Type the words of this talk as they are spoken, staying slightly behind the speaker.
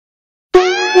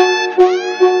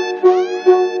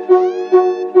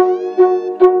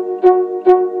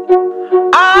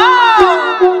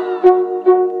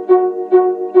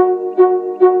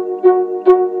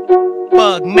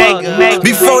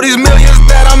for these millions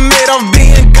that I made off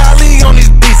being godly on these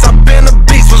beats. I've been a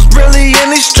beast, was really in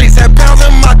these streets. Had pounds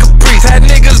in my caprice, had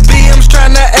niggas BMs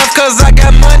tryna F cause I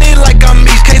got money like I'm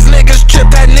Meech. Case niggas trip,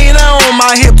 had Nina on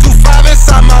my hip, 2-5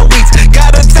 inside my weeks.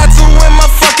 Got a tattoo in my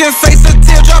fucking face, a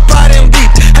teardrop out and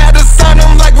weep. Had to sign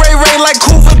them like Ray Ray, like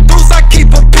Hoover Deuce, I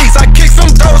keep a piece. I kick some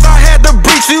doors, I had to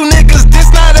breach. You niggas this,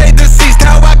 now they deceased.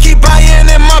 How I keep buying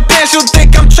in my pants, you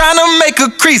think I'm tryna make a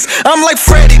crease. I'm like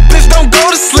Freddy, bitch, don't go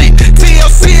to sleep.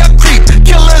 TLC, I creep.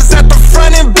 Killers at the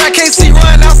front and back, KC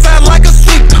run outside like a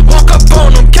sweep. Walk up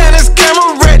on them, cannons,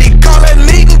 camera ready. Call it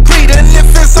meet and greet. And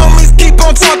if it's homies, keep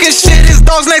on talking shit. His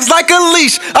dog's next like a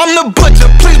leash. I'm the butcher,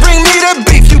 please bring me that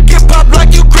beef. You get popped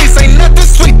like you grease, ain't nothing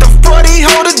sweet. The 40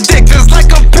 hold a dick just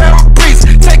like a pair of briefs.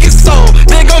 Take it soul,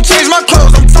 then gon' change my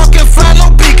clothes. I'm talking fly, no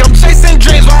beak. I'm chasing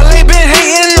dreams while they been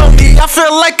hating on me. I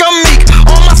feel like I'm meek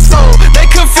on my soul. They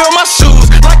can feel my shoes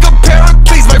like a pair of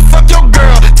cleats. Like fuck your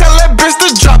girl, tell that bitch to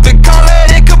drop it. Call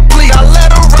it incomplete. I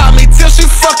let her ride me till she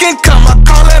fucking come. I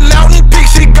call it mountain peak.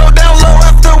 She go down low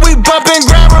after we bump and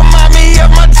grind. Remind me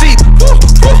of my Jeep.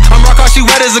 I'm rock hard, she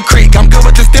wet as a creek. I'm good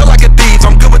with the steel like a thief.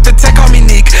 I'm good with the tech, call me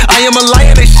Neek. I am a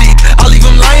lion in sheep. I leave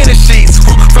them lying in sheets.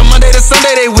 From Monday to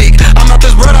Sunday they weak. I'm out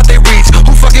this world, out they reach.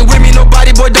 Who fucking with me?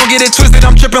 Nobody, boy, don't get it twisted.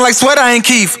 I'm tripping like sweat, I ain't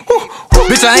Keith.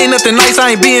 Bitch, I ain't nothing nice,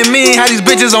 I ain't being mean. Had these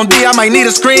bitches on D, I might need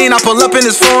a screen. I pull up in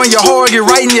this foreign, your whore get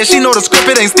writing. Yeah, she know the script,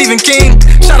 it ain't Stephen King.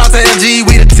 Shout out to FG,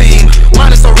 we the team.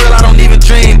 Mine is so real, I don't even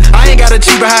dream. I ain't got a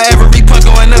cheaper, however, repuck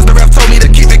going nuts. The ref told me to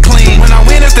keep it clean. When I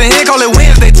win, it's the end, call it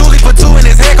Wednesday. Thule put 2 in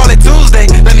his head, call it Tuesday.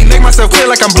 Let me make myself clear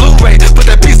like I'm Blu-ray. Put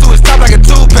that piece to his top like a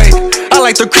toupee. I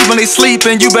like to creep when they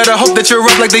sleepin'. You better hope that you're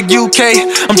up like the UK.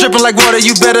 I'm drippin' like water,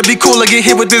 you better be cool or get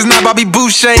hit with this knob, Bobby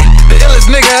Boucher. The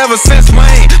illest nigga ever since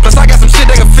Wayne. Plus I got some shit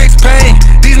that can fix pain.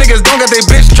 These niggas don't got they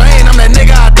bitch trained. I'm that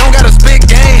nigga, I don't got a spit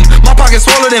game. My pocket's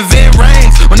swollen and vent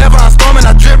rains. Whenever I storm and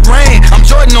I drip rain. I'm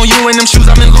Jordan on you in them shoes.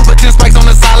 I'm in Louboutin spikes on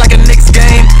the side like a Knicks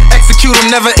game. Execute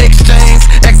them, never exchange.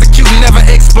 Execute, never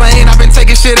explain. I've been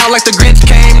taking shit out like the Grinch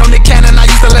came. No Nick Cannon, I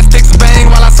used to let sticks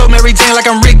bang. While I sold Mary Jane like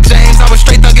I'm Rick James. I was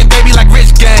straight thuggin' baby like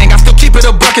Rich Gang. I still keep it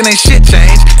a buck and ain't shit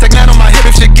change. Take that on my hip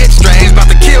if shit get strange. About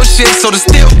to kill shit, so the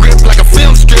steel grip like a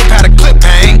film strip. Had a clip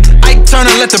hang. Ike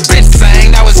Turner let the bitch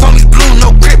sing. Now it's homies blue,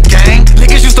 no crip gang.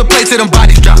 Niggas used to play till them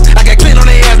bodies drop. I got clean on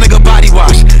they ass, nigga, body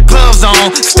wash. Gloves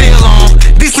on, still on.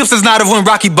 These slips is not of one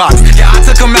Rocky box. Yeah, I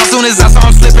took him out soon as I saw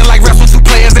him slipping like refs with 2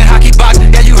 players in hockey box.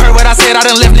 Yeah, you heard what I said, I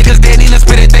done left niggas dead. Nina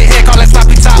spit at they head, call that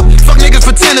sloppy top. Fuck niggas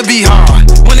pretend to be hard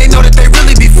when they know that they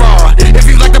really be fraud. If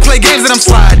you like to play games, then I'm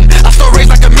sliding. I store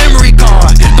rage like a memory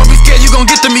card. Don't be scared, you gon'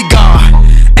 get to me, God.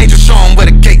 Angel show him where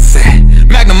the gate's at.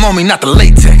 Magnum on me, not the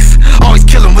latex. Always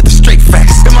killin' with the straight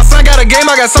facts. If my son got a game,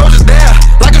 I got soldiers there.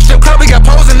 Like a strip club, we got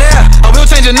poles in there. I will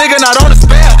change a nigga, not on the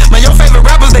spare. Man, your favorite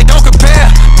rappers, they don't compare.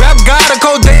 Rap God, a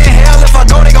cold day in hell. If I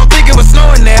go, they gon' think it was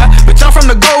snowing there. Bitch, I'm from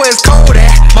the go where it's cold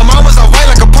at. My mom was all white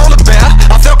like a polar bear.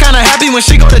 I felt kinda happy when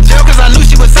she go to jail, cause I knew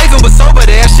she was safe and was sober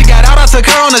there. She got out, I took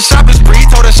her on a shopping spree.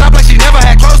 Told her shop like she never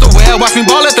had clothes to wear. Watch me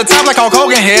ball at the top like Hulk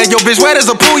Hogan hair. Yo, bitch, wet as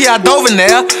a pool, yeah, I dove in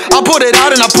there. I pulled it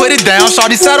out and I put it down.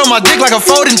 Shawty sat on my dick like a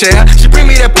folding chair. She bring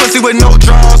me that pussy with no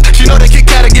draws. She know that Kit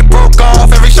Kat get broke off.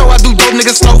 Every show I do, dope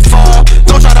niggas slow fall.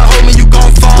 Don't try to hold me, you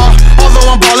gon' fall.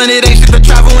 Although I'm ballin', it ain't shit to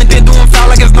travel and then doing foul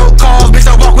like it's no calls. Bitch,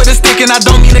 I walk with a stick and I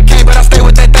don't mean a cane, but I stay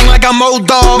with that thing like I'm old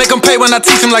dog. Make them pay when I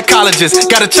teach them like colleges.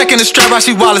 Got a check in the strap, how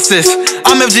she Wallace's.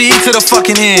 I'm FGE to the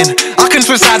fucking end. I couldn't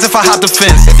switch sides if I hopped the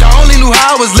fence. If y'all only knew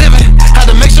how I was living, had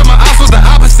to make sure my ops was the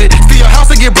opposite. Steal your house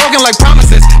and get broken like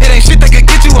promises. It ain't shit that could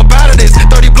get you up out of this.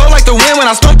 30 blow like the wind when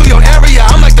I storm through your area.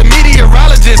 I'm like the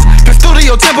meteorologist. Pistol to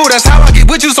your temple, that's how I get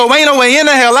with you. So ain't no way in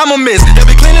the hell I'ma miss. They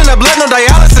be cleaning up blood, no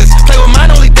dialysis. Play with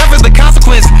mine, only death is the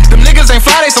consequence. Them niggas ain't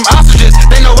fly, they some ostriches.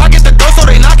 They know I get the dough, so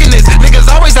they knocking this.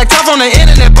 Niggas always act tough on the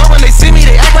internet, but when they see me,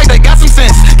 they act like they got some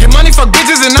sense. Get money for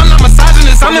bitches and I'm not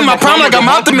misogynist. I'm in my prime like I'm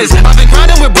optimist. I've been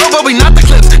grinding with bro, but we not the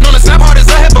clips. Known to snap hard as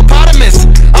a hippopotamus.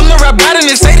 I'm the rap god and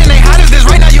it's Satan ain't hot as this.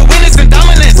 Right now you witnessing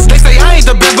dominance. They say I ain't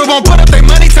the best, but won't put up their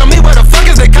money. Tell me where the fuck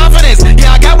is their confidence?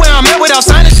 Yeah, I got where I'm at without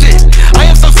signing shit. I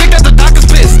am so sick that the doctor's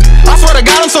pissed. I swear to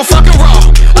God, I'm so fucking raw.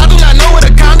 I do not know what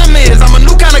a condom is. I'm a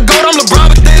new kind of goat, I'm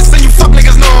LeBron with this. And you fuck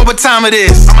niggas know what time it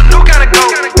is. I'm a new kind of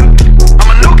goat.